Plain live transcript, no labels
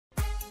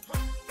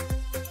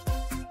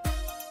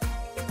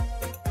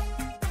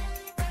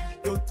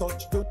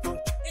touch, don't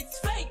touch. It's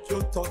fake.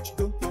 Don't touch,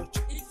 don't touch.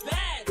 It's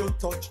bad. Don't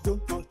touch,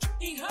 don't touch.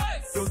 It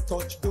hurts. Don't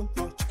touch, don't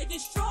touch. It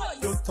destroys.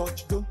 Don't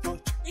touch, don't touch.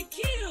 It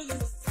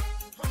kills.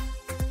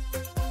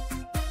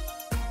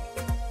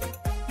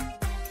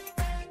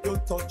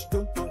 Don't touch,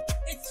 don't touch.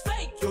 It's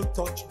fake. Don't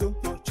touch,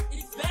 don't touch.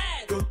 It's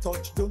bad. Don't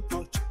touch, don't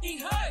touch.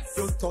 It hurts.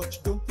 Don't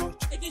touch, don't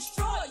touch. It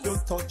destroys.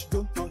 Don't touch,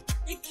 don't touch.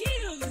 It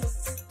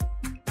kills.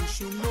 You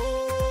should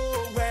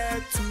know where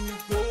to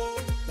go.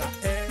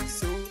 The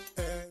SOS.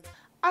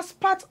 As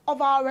part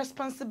of our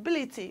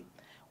responsibility,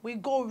 we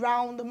go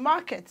round the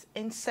market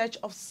in search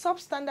of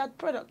substandard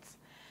products,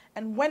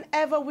 and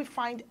whenever we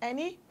find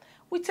any,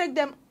 we take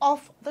them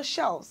off the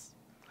shelves.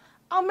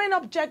 Our main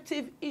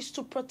objective is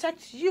to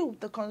protect you,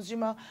 the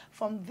consumer,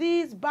 from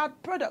these bad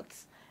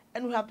products,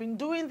 and we have been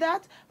doing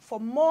that for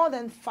more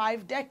than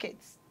 5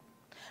 decades.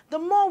 The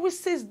more we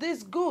seize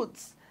these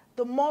goods,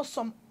 the more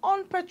some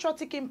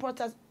unpatriotic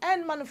importers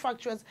and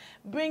manufacturers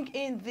bring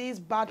in these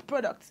bad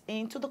products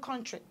into the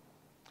country.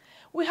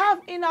 We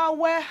have in our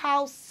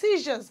warehouse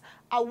seizures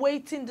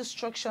awaiting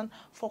destruction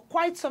for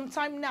quite some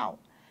time now,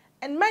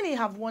 and many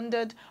have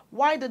wondered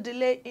why the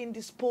delay in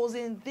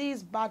disposing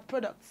these bad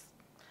products.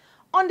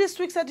 On this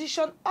week's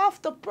edition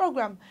of the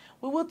program,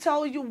 we will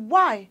tell you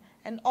why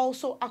and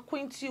also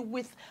acquaint you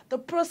with the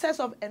process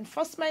of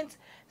enforcement,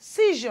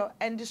 seizure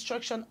and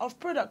destruction of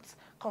products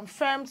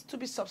confirmed to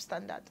be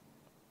substandard.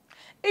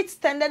 It's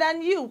Standard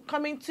and You,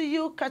 coming to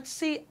you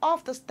courtesy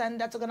of the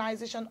Standards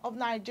Organization of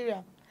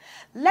Nigeria.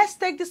 Let's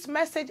take this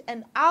message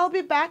and I'll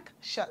be back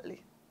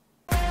shortly.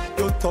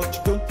 Don't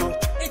touch, don't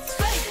touch. It's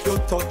fake.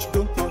 Don't touch,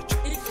 don't touch.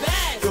 It's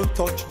bad. Don't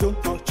touch,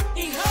 don't touch.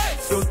 It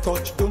hurts. Don't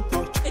touch, don't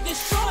touch. It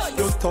destroys.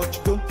 Don't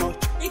touch, don't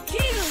touch. It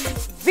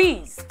kills.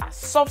 These are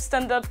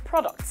substandard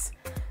products.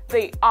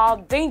 They are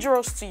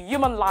dangerous to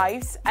human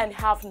lives and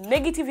have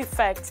negative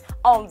effects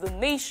on the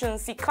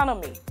nation's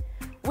economy.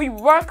 We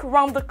work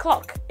round the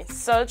clock in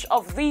search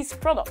of these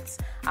products,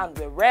 and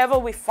wherever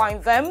we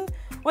find them,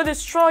 we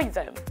destroy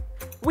them.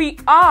 We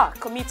are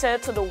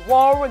committed to the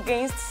war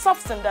against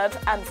substandard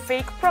and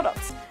fake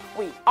products.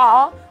 We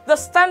are the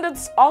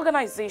Standards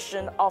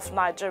Organization of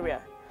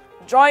Nigeria.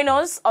 Join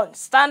us on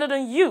Standard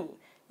and You,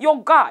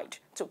 your guide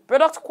to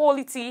product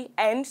quality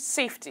and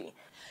safety.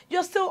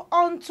 You're still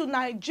on to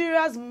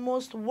Nigeria's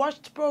most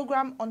watched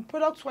program on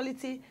product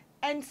quality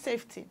and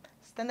safety,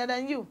 Standard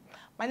and You.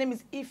 My name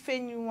is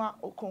Ifenyua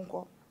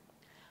Okonkwo.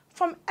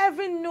 From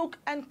every nook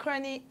and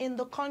cranny in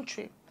the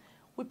country,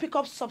 we pick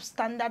up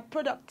substandard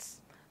products,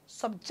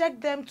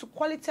 subject them to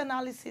quality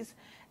analysis,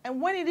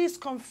 and when it is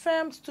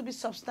confirmed to be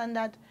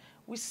substandard,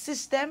 we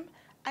seize them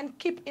and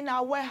keep in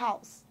our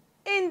warehouse.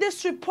 In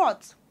this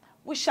report,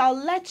 we shall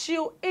let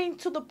you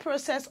into the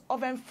process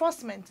of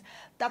enforcement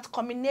that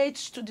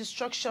culminates to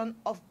destruction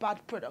of bad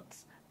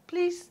products.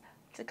 Please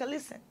take a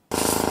listen.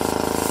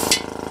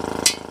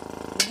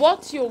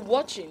 What you're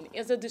watching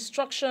is the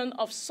destruction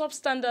of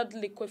substandard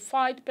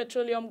liquefied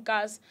petroleum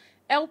gas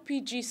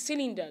LPG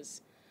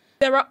cylinders.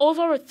 There are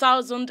over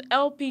 1,000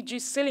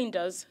 LPG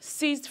cylinders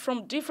seized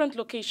from different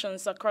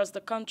locations across the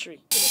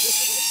country.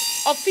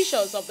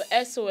 Officials of the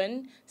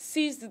SON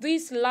seized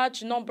this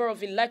large number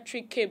of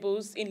electric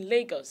cables in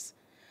Lagos.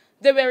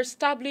 They were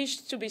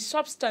established to be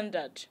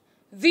substandard.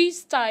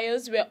 These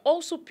tires were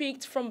also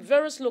picked from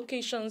various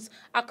locations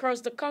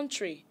across the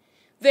country.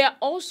 They are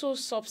also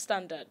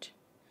substandard.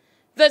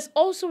 There's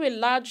also a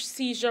large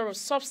seizure of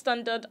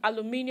substandard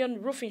aluminium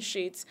roofing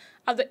sheets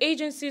at the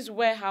agency's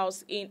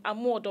warehouse in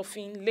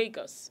Amuodofin,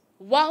 Lagos.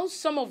 While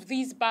some of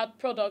these bad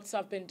products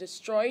have been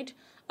destroyed,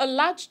 a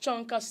large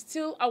chunk are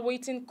still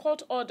awaiting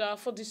court order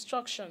for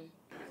destruction.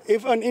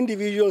 If an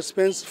individual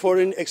spends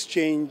foreign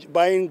exchange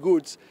buying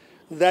goods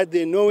that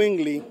they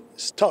knowingly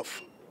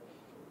stuff,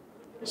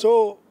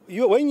 so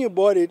when you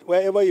bought it,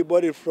 wherever you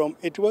bought it from,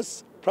 it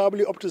was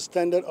probably up to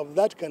standard of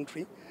that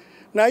country.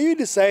 Now you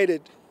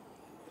decided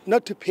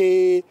not to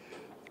pay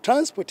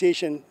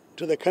transportation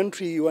to the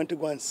country you want to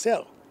go and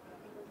sell.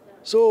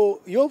 So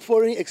your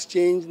foreign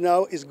exchange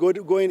now is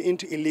going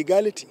into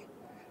illegality.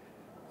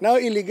 Now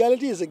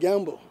illegality is a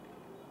gamble.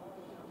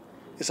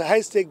 It's a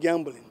high-stake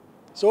gambling.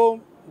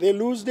 So they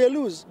lose, they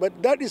lose.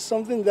 But that is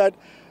something that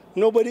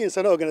nobody in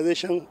such an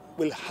organization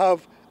will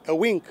have a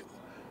wink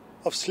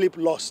of sleep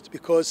lost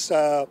because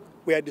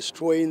we are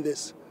destroying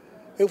this.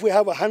 If we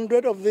have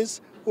 100 of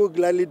this, we'll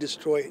gladly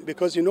destroy it.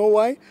 Because you know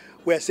why?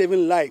 We are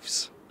saving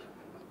lives.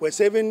 We're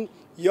saving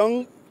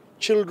young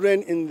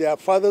children in their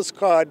father's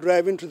car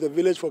driving to the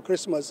village for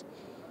Christmas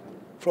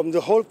from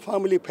the whole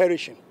family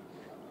perishing.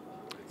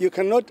 You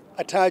cannot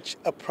attach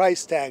a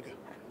price tag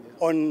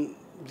on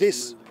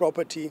this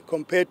property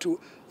compared to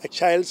a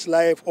child's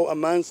life or a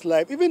man's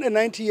life. Even a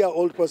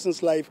 90-year-old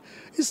person's life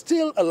is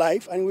still a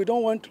life, and we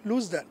don't want to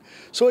lose that.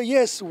 So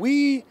yes,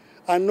 we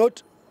are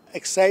not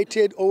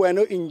excited or we're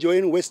not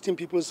enjoying wasting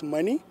people's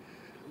money,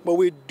 but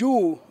we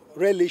do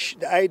relish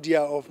the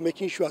idea of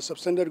making sure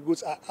substandard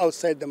goods are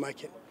outside the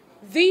market.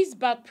 These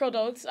bad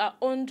products are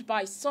owned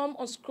by some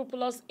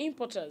unscrupulous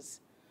importers.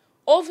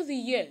 Over the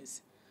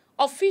years,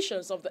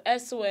 Officials of the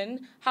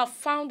SON have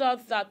found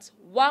out that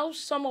while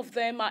some of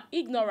them are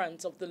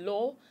ignorant of the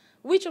law,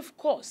 which of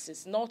course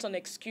is not an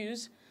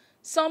excuse,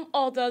 some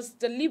others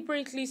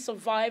deliberately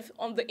survive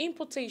on the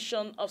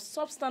importation of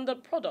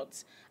substandard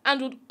products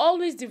and would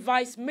always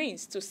devise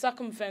means to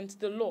circumvent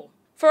the law.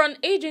 For an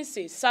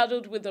agency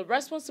saddled with the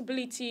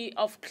responsibility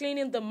of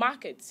cleaning the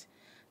market,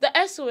 the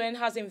SON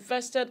has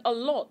invested a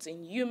lot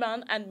in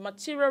human and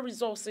material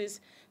resources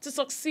to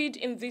succeed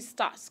in this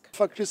task.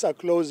 Factories are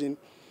closing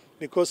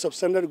because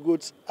substandard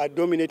goods are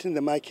dominating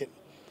the market.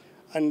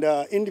 And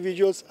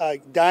individuals are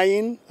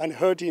dying and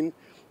hurting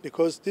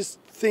because these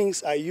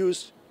things are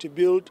used to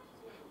build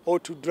or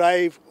to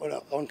drive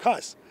on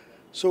cars.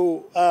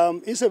 So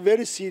it's a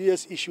very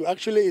serious issue.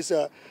 Actually,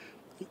 the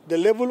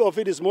level of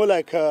it is more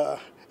like an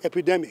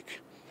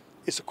epidemic.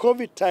 It's a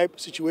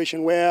COVID-type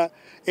situation where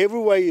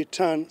everywhere you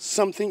turn,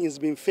 something is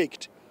being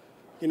faked.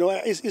 You know,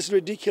 it's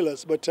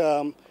ridiculous, but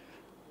our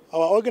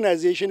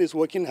organization is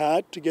working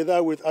hard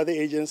together with other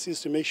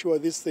agencies to make sure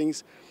these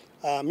things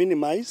are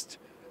minimized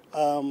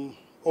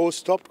or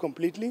stopped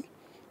completely.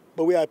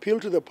 But we appeal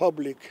to the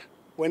public,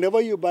 whenever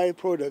you buy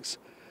products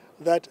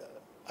that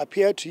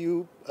appear to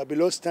you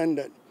below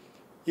standard,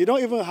 you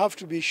don't even have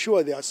to be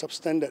sure they are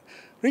substandard.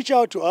 Reach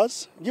out to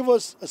us, give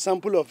us a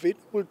sample of it,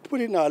 we'll put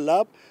it in our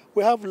lab.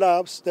 We have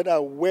labs that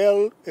are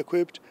well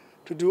equipped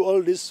to do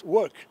all this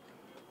work.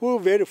 We'll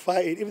verify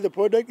it. If the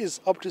product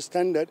is up to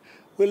standard,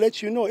 we'll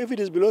let you know. If it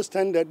is below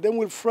standard, then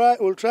we'll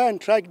try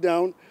and track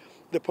down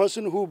the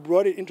person who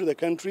brought it into the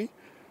country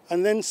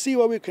and then see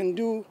what we can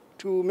do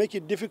to make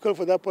it difficult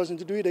for that person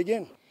to do it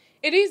again.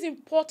 It is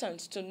important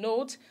to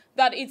note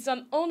that it's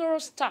an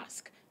onerous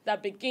task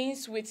that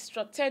begins with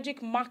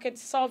strategic market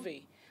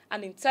survey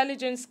and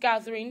intelligence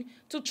gathering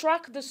to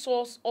track the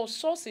source or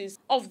sources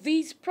of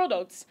these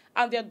products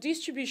and their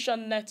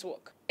distribution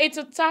network. It's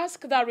a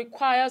task that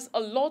requires a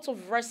lot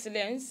of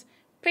resilience,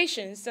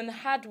 patience, and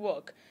hard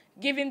work,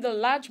 given the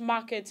large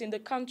market in the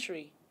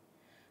country.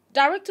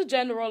 Director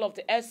General of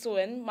the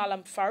SON,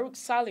 Malam Farouk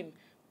Salim,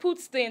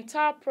 puts the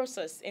entire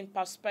process in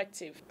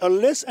perspective.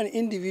 Unless an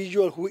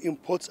individual who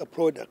imports a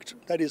product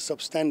that is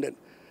substandard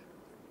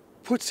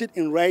puts it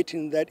in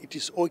writing that it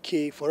is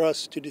okay for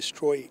us to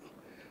destroy it,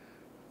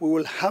 we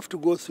will have to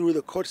go through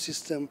the court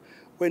system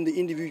when the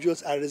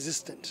individuals are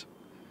resistant.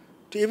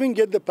 To even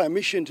get the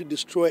permission to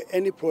destroy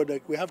any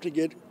product, we have to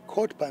get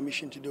court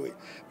permission to do it.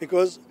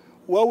 Because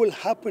what will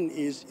happen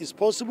is, it's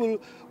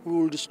possible we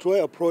will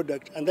destroy a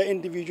product and that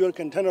individual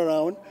can turn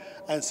around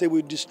and say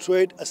we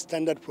destroyed a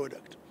standard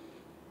product.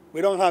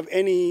 We don't have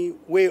any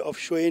way of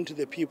showing to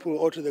the people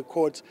or to the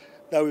courts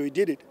that we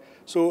did it.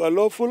 So a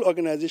lawful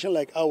organization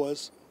like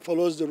ours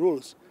follows the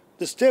rules.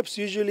 The steps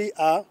usually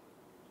are,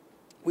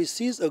 we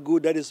seize a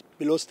good that is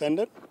below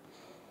standard,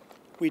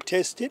 we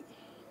test it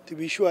to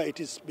be sure it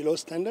is below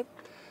standard,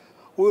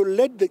 we'll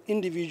let the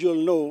individual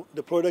know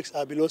the products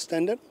are below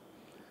standard,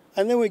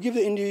 and then we give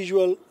the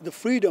individual the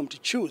freedom to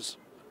choose.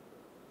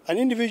 An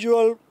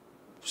individual,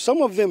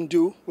 some of them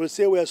will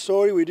say, we are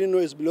sorry, we didn't know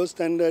it's below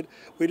standard,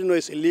 we didn't know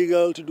it's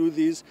illegal to do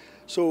this,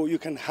 so you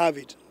can have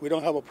it, we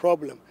don't have a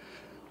problem.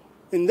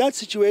 In that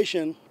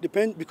situation,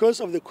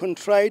 because of the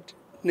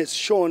contriteness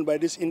shown by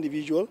this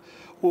individual,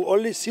 we'll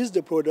only seize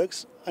the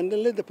products and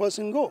then let the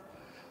person go.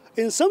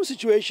 In some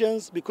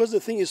situations, because the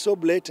thing is so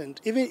blatant,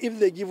 even if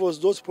they give us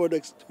those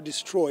products to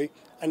destroy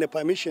and the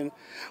permission,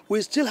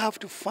 we still have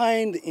to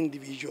fine the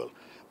individual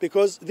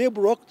because they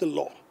broke the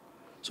law.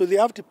 So they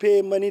have to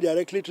pay money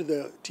directly to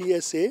the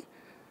TSA,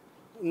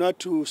 not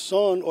to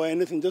SON or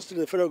anything, just to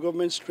the federal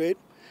government straight.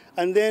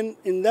 And then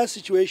in that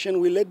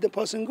situation, we let the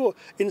person go.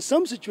 In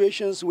some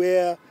situations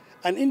where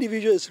an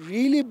individual is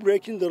really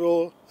breaking the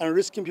law and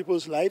risking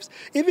people's lives,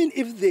 even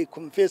if they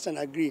confess and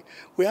agree,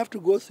 we have to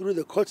go through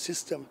the court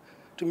system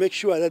to make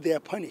sure that they are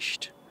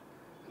punished.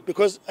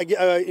 Because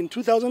in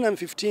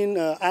 2015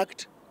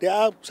 Act, there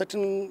are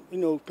certain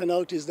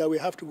penalties that we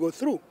have to go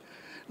through.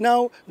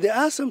 Now, there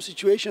are some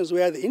situations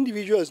where the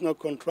individual is not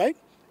contrite,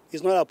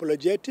 is not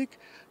apologetic,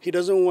 he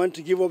doesn't want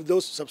to give up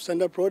those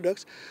substandard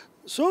products.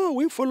 So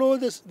we follow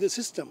the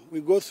system.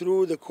 We go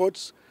through the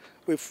courts,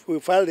 we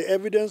file the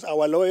evidence,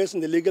 our lawyers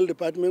in the legal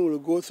department will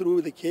go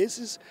through the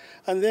cases,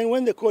 and then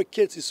when the court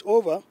case is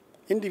over,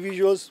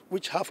 individuals,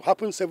 which have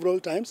happened several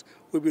times,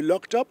 will be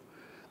locked up,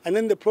 and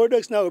then the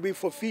products now will be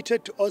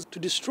forfeited to us to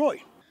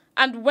destroy.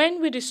 And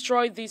when we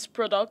destroy these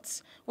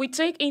products, we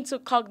take into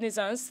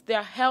cognizance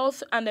their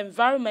health and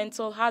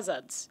environmental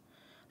hazards.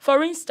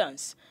 For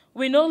instance,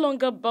 we no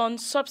longer burn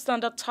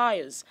substandard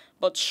tires,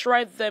 but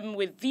shred them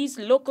with these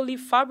locally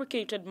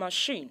fabricated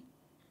machines.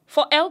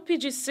 For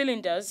LPG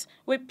cylinders,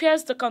 we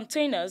pierce the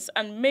containers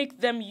and make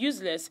them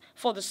useless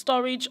for the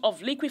storage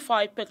of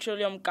liquefied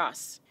petroleum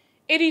gas.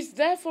 It is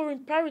therefore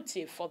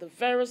imperative for the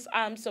various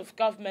arms of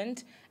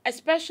government,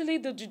 especially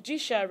the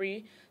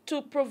judiciary,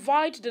 to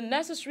provide the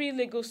necessary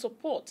legal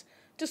support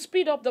to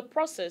speed up the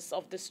process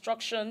of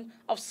destruction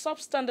of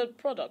substandard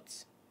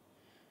products.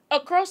 A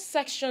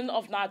cross-section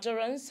of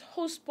Nigerians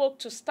who spoke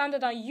to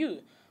Standard &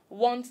 You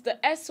wants the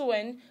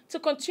SON to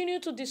continue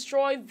to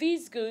destroy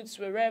these goods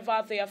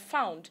wherever they are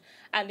found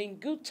and in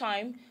good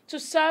time to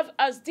serve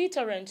as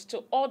deterrent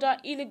to other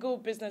illegal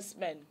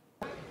businessmen.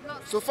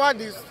 So far,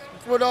 this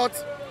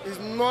product is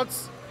not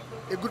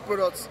a good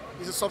product.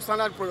 It's a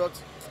substandard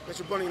product. They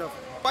should burn it off.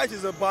 Why it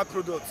is a bad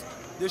product,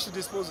 they should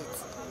dispose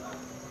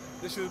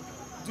it. They should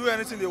do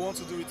anything they want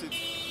to do with it.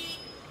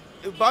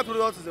 A bad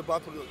product is a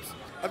bad product.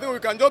 I think we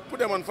can just put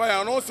them on fire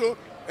and also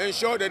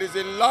ensure there is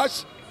a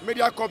large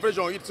media coverage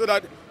on it so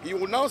that it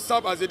will now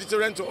serve as a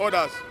deterrent to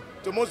others,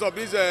 to most of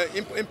these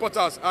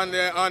importers and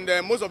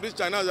most of these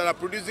Chinese that are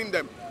producing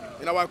them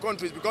in our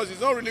countries, because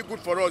it's not really good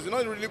for us, it's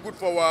not really good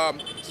for our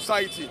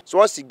society. So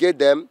once you get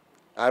them,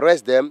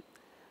 arrest them,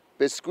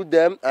 persecute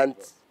them, and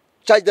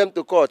charge them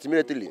to court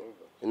immediately,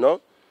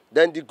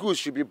 then the goods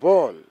should be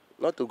burned,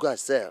 not to go and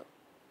sell.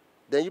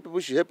 Then you people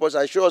should help us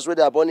and show us where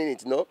they are burning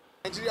it,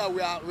 Nigeria,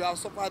 we have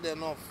suffered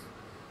enough,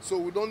 so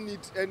we don't need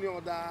any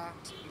other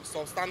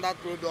substandard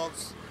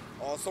products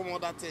or some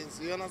other things,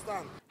 you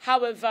understand?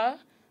 However,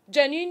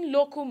 genuine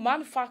local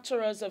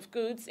manufacturers of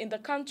goods in the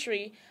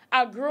country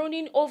are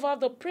groaning over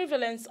the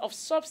prevalence of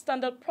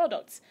substandard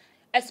products,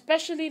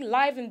 especially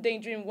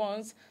life-endangering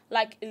ones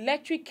like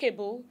electric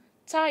cable,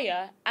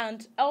 tire,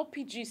 and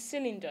LPG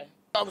cylinder.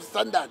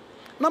 Substandard.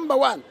 Number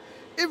one,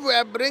 if we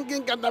are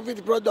bringing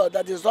counterfeit product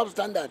that is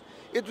substandard,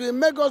 it will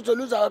make us to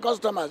lose our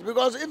customers,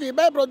 because if you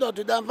buy product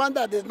with and find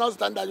that it's not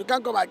standard, you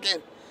can't come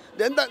again.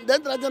 Then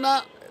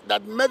traditional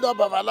that made up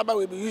of Alaba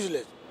will be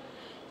useless.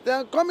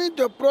 Then coming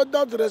to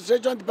product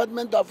registration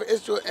department of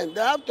SON,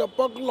 they have to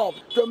buckle up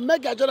to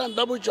make sure and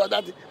double sure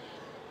that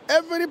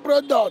every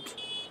product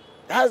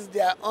has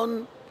their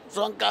own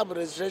SONCAB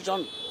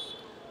registration.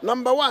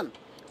 Number one,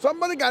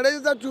 somebody can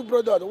register 2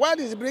 products. Why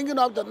is bringing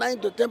up to 9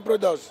 to 10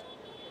 products?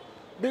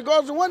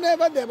 Because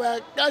whenever they were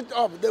catch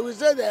up, they will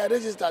say they are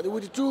registered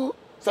with 2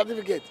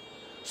 certificates.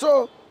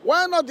 So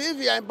why not, if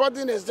you are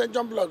importing a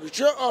extension plug,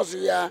 show us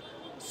your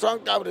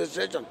SONCAB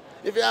registration.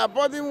 If you are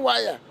importing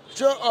wire,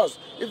 show us.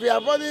 If you are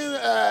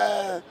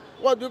importing,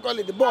 what do you call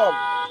it, the bulb,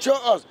 show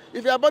us.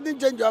 If you are importing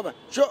changeover,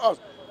 show us.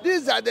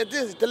 These are the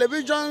things,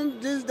 television,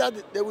 this,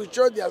 that, they will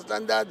show their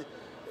standard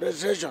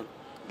registration.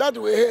 That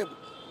will help.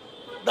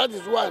 That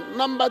is one.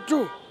 Number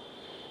 2,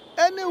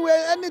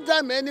 anywhere,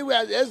 anytime,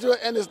 anywhere,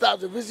 SON staff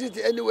to visit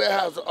anywhere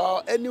house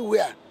or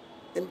anywhere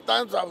in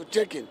terms of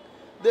checking,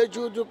 they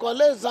should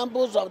collect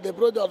samples of the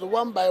product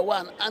one by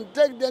one and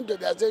take them to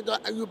their section,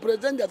 and you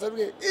present their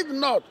certificate. If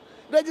not,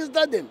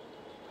 register them,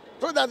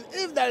 so that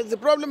if there is a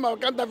problem of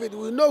counterfeit,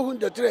 we know who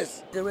to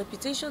trace. The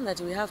reputation that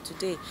we have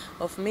today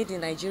of Made in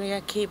Nigeria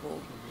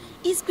cable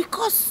is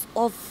because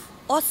of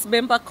us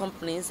member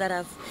companies that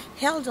have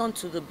held on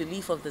to the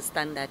belief of the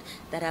standard,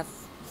 that have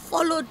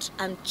followed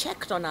and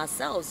checked on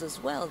ourselves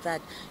as well, that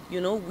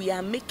we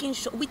are making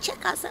sure we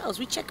check ourselves,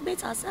 we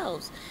checkmate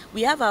ourselves.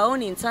 We have our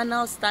own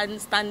internal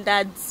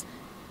standards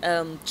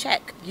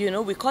check.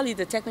 We call it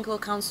the technical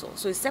council,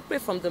 so it's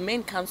separate from the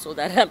main council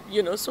that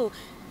so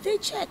they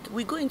check.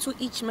 We go into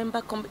each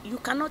member company. You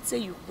cannot say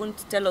you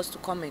won't tell us to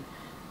come in.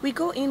 We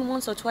go in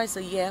once or twice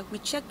a year, we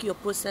check your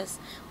process,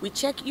 we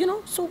check,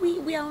 so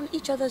we are on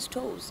each other's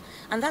toes.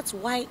 And that's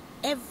why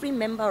every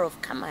member of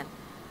Kaman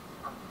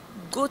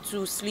go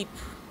to sleep.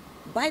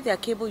 Buy their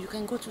cable, you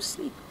can go to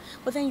sleep.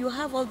 But then you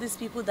have all these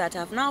people that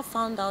have now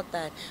found out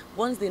that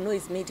once they know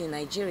it's made in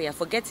Nigeria,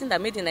 forgetting that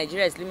made in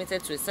Nigeria is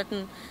limited to a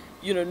certain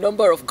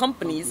number of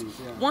companies,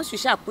 once you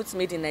shall put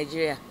made in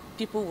Nigeria,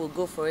 people will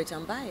go for it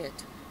and buy it,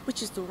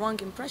 which is the wrong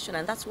impression,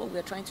 and that's what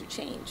we're trying to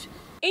change.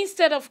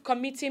 Instead of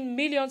committing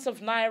millions of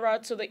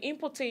naira to the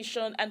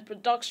importation and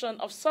production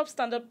of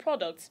substandard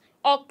products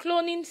or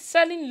cloning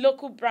selling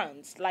local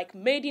brands like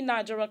Made in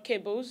Nigeria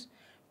cables,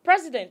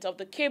 President of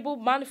the Cable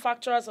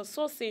Manufacturers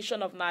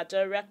Association of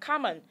Nigeria,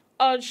 Kaman,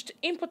 urged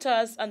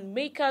importers and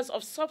makers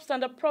of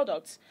substandard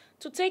products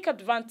to take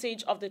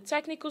advantage of the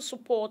technical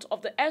support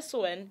of the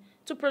SON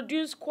to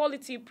produce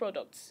quality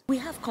products. We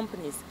have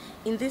companies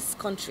in this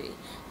country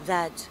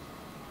that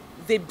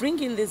they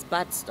bring in this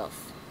bad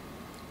stuff.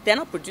 They're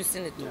not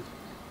producing it. Yeah.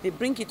 They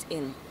bring it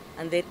in,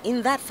 and then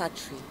in that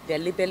factory, they're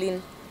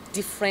labeling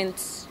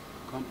different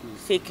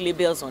fake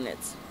labels on it.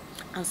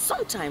 And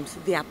sometimes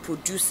they are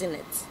producing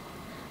it,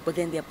 but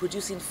then they're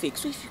producing fake.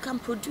 So if you can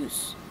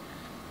produce,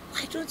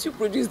 why don't you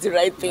produce the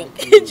right thing?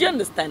 Do you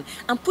understand?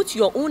 And put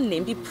your own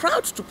name. Be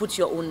proud to put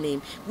your own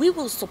name. We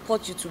will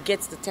support you to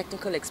get the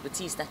technical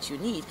expertise that you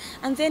need.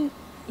 And then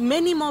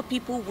many more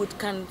people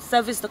can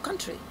service the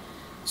country.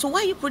 So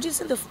why are you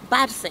producing the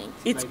bad thing?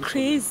 It's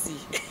crazy.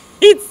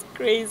 It's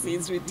crazy.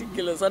 It's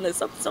ridiculous.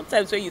 Honestly,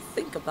 sometimes when you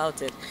think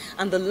about it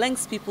and the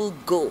lengths people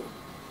go,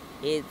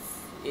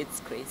 it's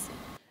crazy.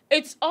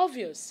 It's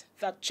obvious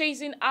that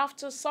chasing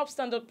after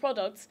substandard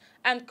products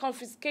and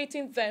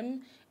confiscating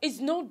them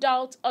is no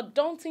doubt a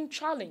daunting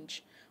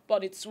challenge,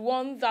 but it's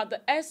one that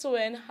the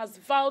SON has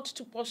vowed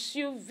to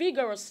pursue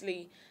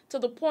vigorously to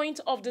the point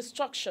of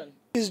destruction.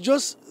 It's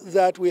just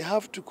that we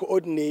have to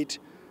coordinate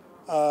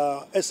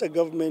as a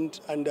government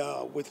and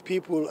with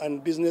people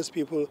and business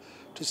people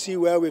to see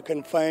where we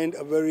can find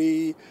a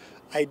very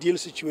ideal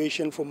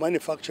situation for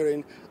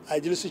manufacturing,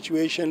 ideal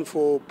situation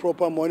for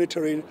proper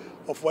monitoring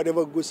of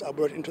whatever goods are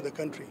brought into the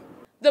country.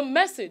 The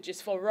message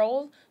is for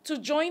all to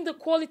join the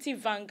quality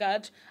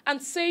vanguard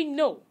and say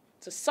no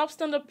to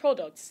substandard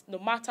products, no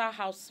matter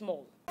how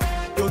small.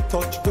 Don't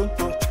touch, don't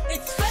touch.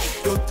 It's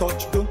fake. Don't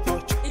touch, don't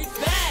touch. It's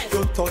bad.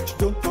 Don't touch,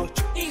 don't touch.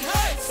 It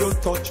hurts.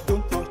 Don't touch,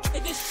 don't touch.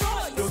 It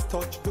destroys. Don't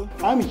touch, don't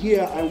touch. I'm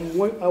here, I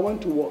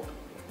want to work.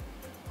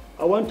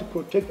 I want to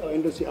protect our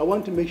industry. I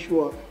want to make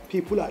sure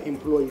people are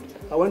employed.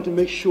 I want to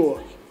make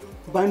sure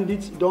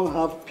bandits don't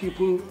have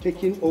people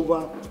taking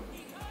over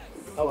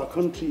our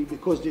country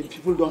because the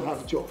people don't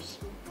have jobs.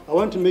 I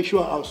want to make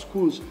sure our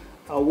schools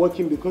are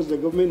working because the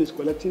government is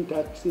collecting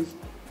taxes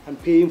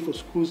and paying for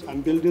schools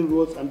and building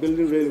roads and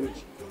building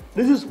railways.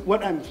 This is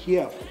what I'm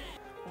here for.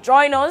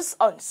 Join us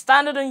on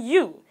Standard on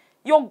You,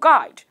 your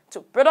guide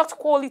to product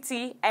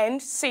quality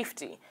and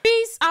safety.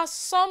 These are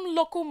some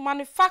local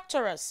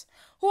manufacturers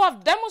who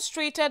have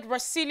demonstrated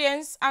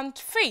resilience and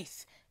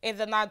faith in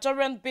the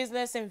Nigerian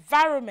business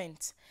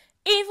environment,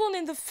 even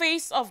in the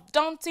face of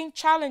daunting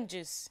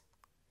challenges.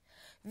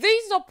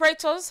 These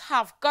operators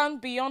have gone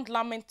beyond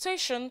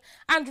lamentation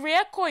and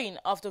re-echoing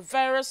of the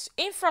various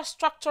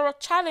infrastructural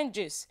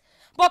challenges,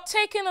 but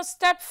taken a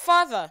step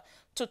further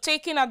to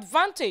taking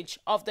advantage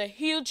of the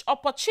huge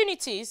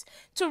opportunities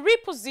to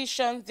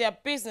reposition their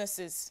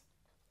businesses.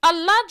 A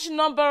large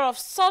number of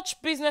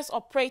such business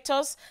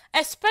operators,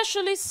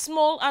 especially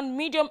small and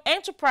medium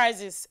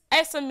enterprises,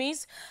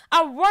 SMEs,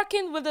 are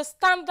working with the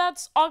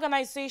Standards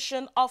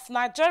Organization of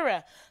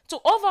Nigeria to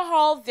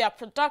overhaul their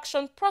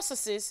production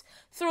processes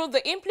through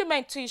the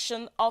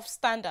implementation of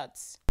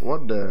standards.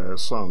 What the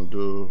some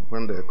do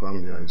when they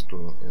come here is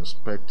to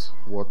inspect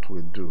what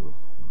we do.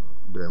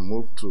 They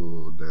move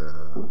to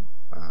the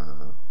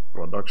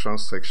production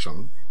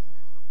section,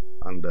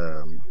 and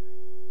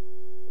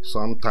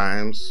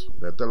sometimes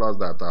they tell us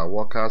that our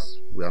workers,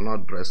 we are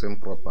not dressing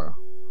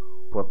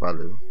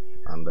properly,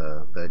 and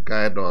they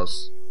guide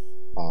us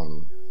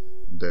on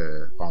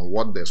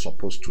what they're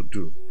supposed to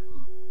do,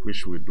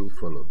 which we do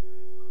follow.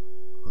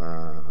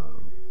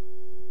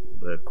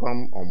 They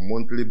come on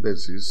monthly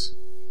basis.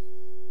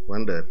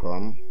 When they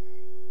come,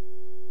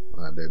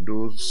 they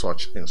do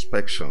such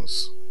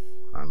inspections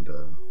and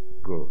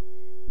go.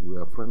 We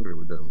are friendly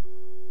with them.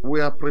 We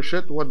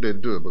appreciate what they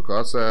do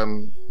because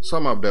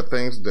some of the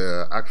things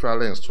they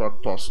actually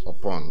instruct us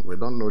upon, we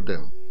don't know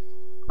them.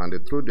 And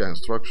through their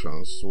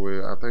instructions,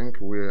 I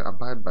think we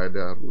abide by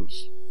their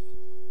rules.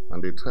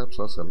 And it helps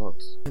us a lot.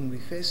 When we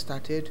first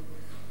started,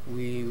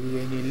 we were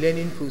in a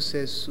learning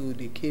process, so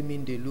they came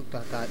in, they looked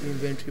at our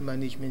inventory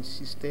management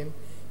system,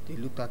 they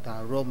looked at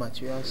our raw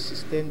material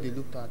system, they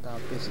looked at our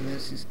personnel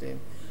system,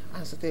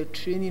 and started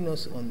training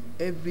us on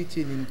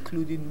everything,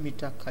 including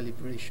meter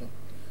calibration.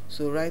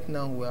 So right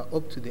now we are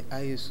up to the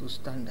ISO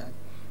standard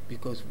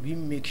because we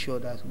make sure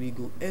that we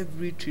go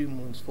every 3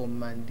 months for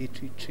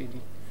mandatory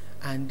training.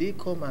 And they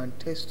come and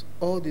test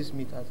all these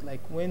meters. Like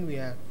when we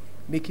are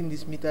making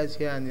these meters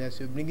here and as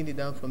you're bringing it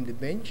down from the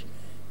bench,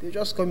 they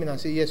just come in and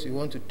say, yes, we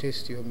want to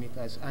test your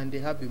meters. And they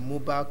have a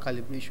mobile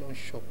calibration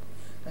shop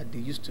that they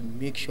use to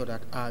make sure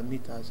that our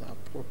meters are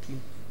properly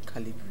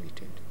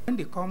calibrated. When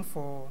they come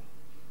for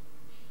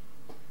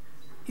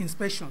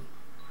inspection,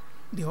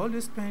 they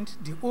always spend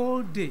the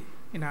whole day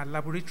in our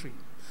laboratory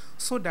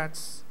so that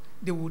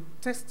they would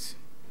test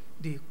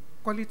the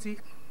quality,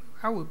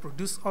 how we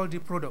produce all the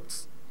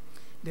products.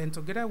 Then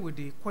together with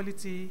the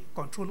quality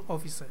control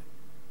officer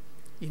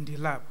in the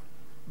lab,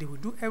 they will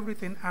do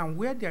everything, and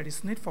where there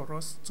is need for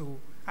us to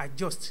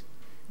adjust,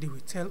 they will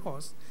tell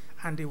us,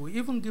 and they will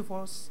even give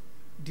us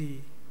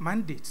the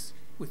mandates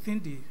within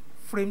the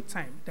frame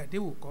time that they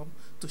will come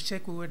to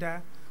check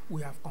whether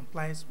we have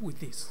complied with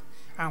this.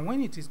 And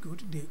when it is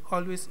good, they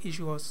always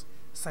issue us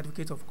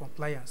certificate of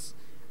compliance.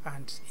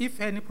 And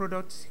if any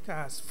product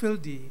has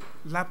failed the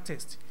lab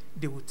test,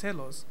 they will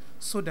tell us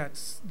so that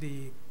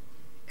the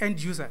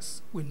end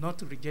users will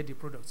not reject the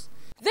products.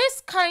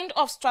 This kind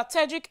of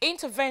strategic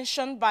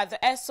intervention by the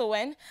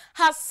SON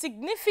has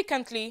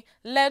significantly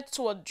led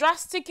to a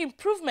drastic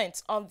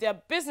improvement on their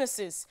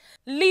businesses,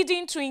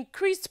 leading to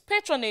increased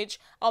patronage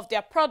of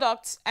their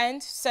products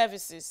and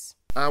services.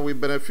 We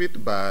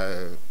benefit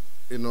by,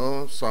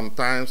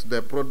 sometimes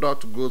the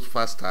product goes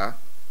faster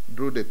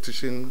through the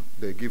teaching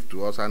they give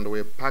to us, and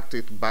we packed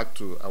it back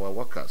to our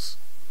workers.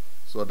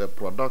 So the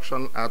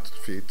production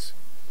outfit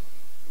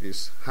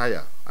is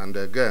higher. And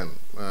again,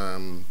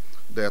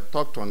 they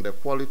talked on the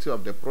quality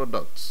of the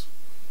products,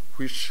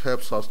 which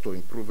helps us to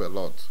improve a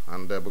lot.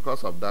 And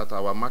because of that,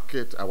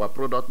 our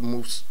product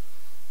moves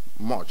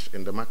much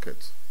in the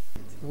market.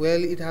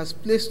 Well, it has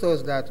placed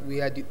us that we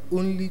are the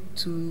only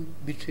 2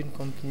 between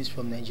companies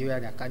from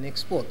Nigeria that can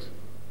export.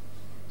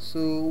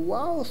 So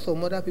while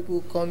some other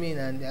people come in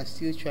and they are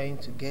still trying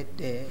to get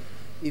there,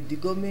 if the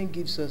government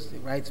gives us the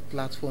right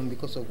platform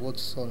because of what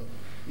SON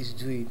is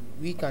doing,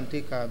 we can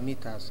take our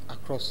meters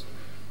across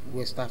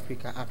West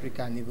Africa,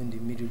 Africa, and even the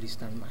Middle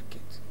Eastern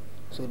market.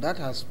 So that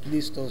has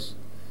placed us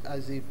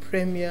as a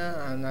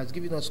premier and has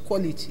given us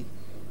quality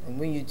And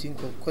when you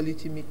think of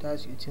quality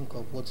meters, you think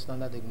of what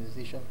Standard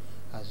Organization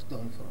has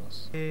done for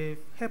us. They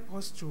help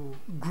us to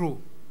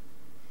grow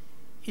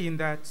in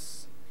that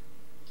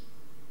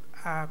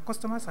our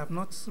customers have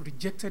not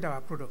rejected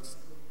our products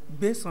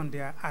based on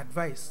their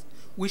advice,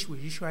 which we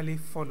usually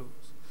follow.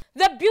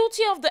 The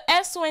beauty of the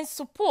SON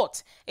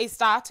support is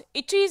that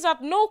it is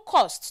at no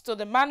cost to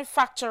the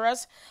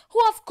manufacturers, who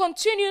have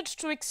continued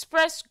to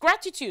express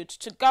gratitude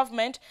to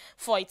government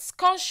for its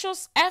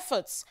conscious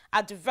efforts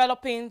at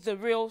developing the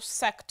real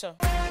sector.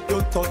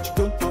 Don't touch,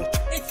 don't touch.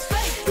 It's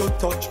fake. Don't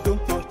touch,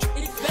 don't touch.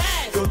 It's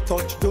bad. Don't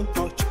touch, don't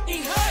touch.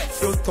 It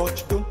hurts. Don't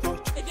touch, don't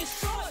touch. It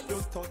destroys.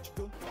 Don't touch,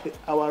 don't touch.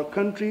 Our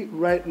country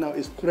right now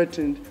is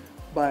threatened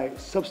by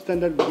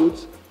substandard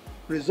goods,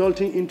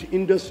 resulting into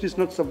industries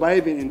not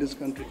surviving in this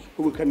country.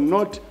 We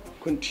cannot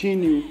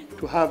continue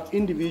to have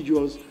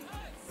individuals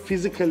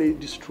physically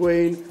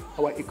destroying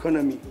our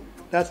economy.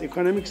 That's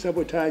economic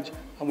sabotage,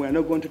 and we are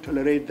not going to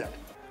tolerate that.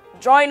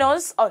 Join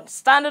us on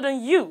Standard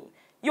and You,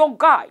 your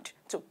guide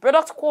to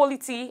product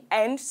quality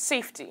and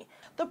safety.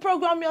 The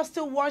program you're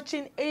still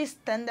watching is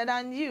Standard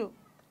and You.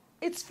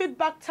 It's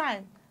feedback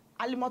time.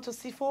 Alimoto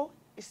Sifo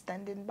is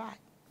standing by.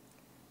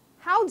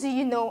 How do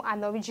you know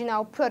an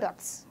original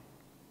product?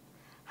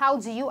 How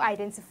do you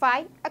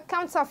identify a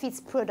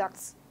counterfeit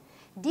product?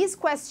 These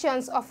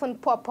questions often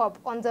pop up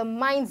on the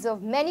minds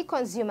of many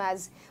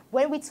consumers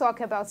when we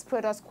talk about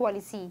product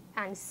quality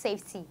and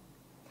safety.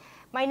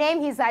 My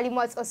name is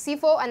Alimot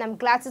Osifo, and I'm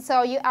glad to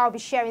tell you I'll be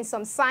sharing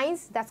some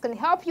signs that can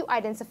help you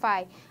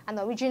identify an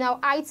original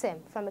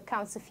item from a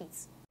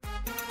counterfeit.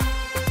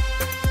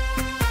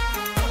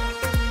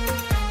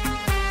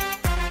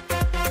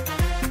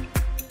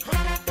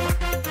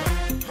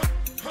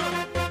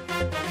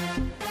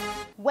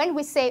 When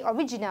we say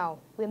original,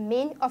 we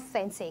mean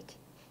authentic,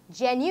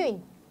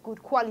 genuine,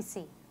 good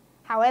quality.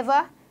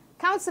 However,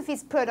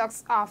 counterfeit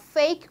products are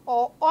fake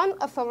or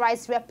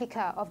unauthorized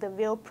replica of the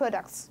real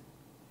products.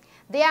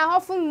 They are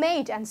often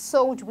made and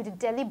sold with the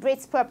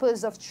deliberate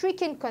purpose of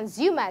tricking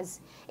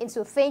consumers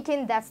into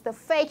thinking that the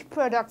fake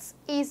product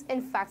is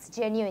in fact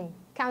genuine.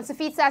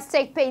 Counterfeiters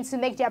take pains to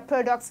make their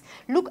products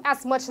look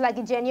as much like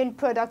a genuine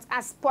product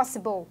as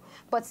possible,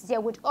 but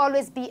there would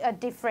always be a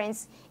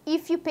difference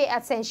if you pay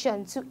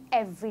attention to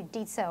every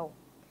detail.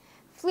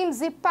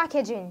 Flimsy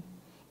packaging.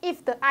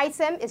 If the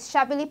item is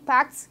shabbily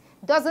packed,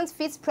 doesn't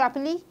fit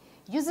properly,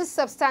 uses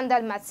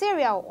substandard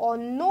material, or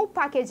no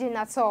packaging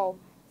at all,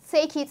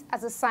 take it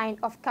as a sign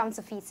of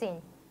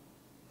counterfeiting.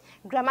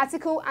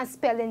 Grammatical and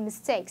spelling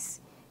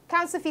mistakes.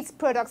 Counterfeit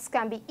products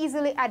can be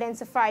easily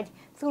identified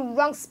through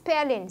wrong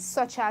spelling,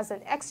 such as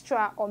an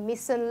extra or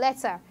missing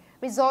letter,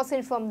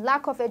 resulting from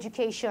lack of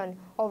education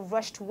or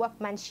rushed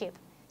workmanship.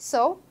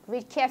 So,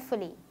 read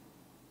carefully.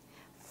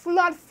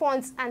 Flawed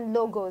fonts and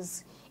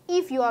logos.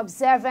 If you are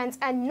observant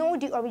and know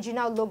the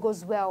original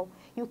logos well,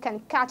 you can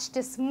catch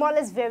the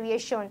smallest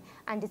variation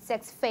and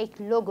detect fake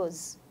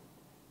logos.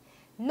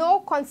 No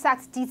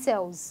contact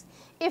details.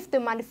 If the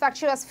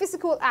manufacturer's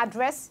physical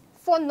address,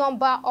 phone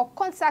number, or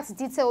contact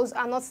details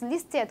are not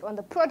listed on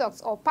the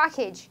product or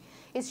package,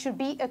 it should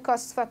be a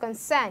cause for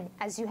concern,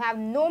 as you have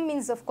no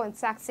means of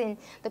contacting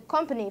the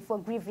company for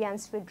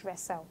grievance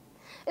redressal.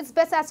 It's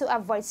better to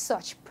avoid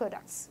such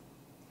products.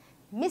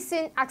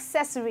 Missing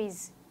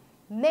accessories.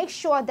 Make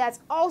sure that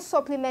all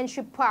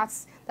supplementary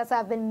parts that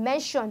have been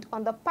mentioned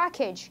on the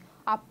package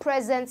are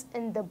present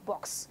in the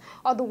box.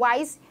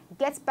 Otherwise,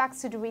 get back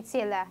to the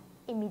retailer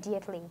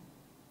immediately.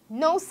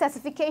 No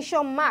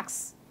certification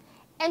marks.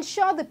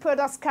 Ensure the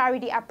products carry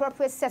the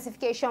appropriate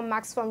certification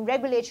marks from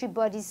regulatory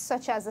bodies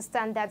such as the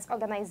Standards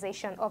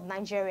Organization of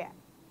Nigeria.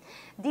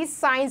 These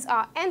signs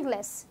are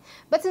endless,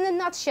 but in a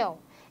nutshell,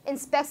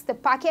 inspect the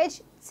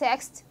package,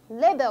 text,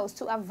 labels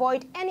to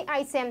avoid any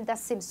item that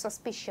seems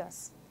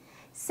suspicious.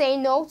 Say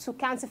no to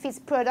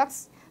counterfeit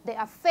products. They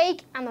are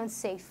fake and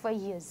unsafe for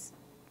use.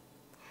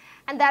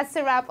 And that's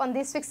a wrap on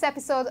this week's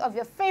episode of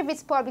your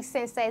favorite public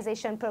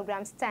sensitization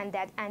program,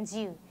 Standard and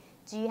You.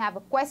 Do you have a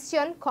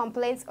question,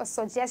 complaint, or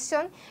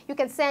suggestion? You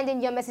can send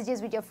in your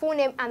messages with your full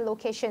name and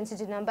location to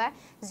the number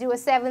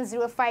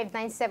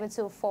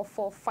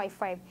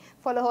 0705-972-4455.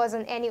 Follow us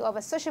on any of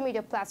our social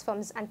media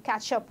platforms and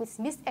catch up with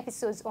missed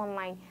episodes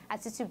online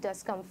at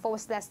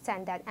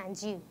youtube.com/Standard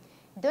and You.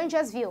 Don't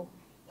just view,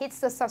 hit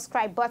the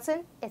subscribe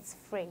button, it's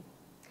free.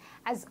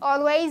 As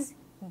always,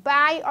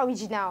 buy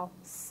original,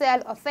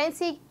 sell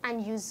authentic,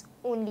 and use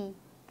only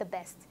the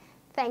best.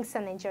 Thanks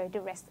and enjoy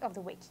the rest of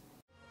the week.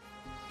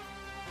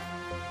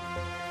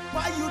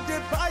 Why you dey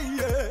buy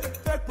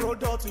fake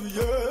product,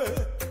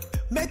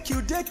 make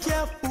you dey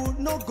careful,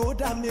 no go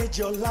damage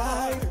your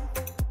life.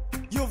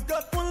 You've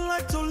got one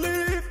life to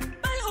live.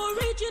 Buy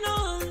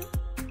original.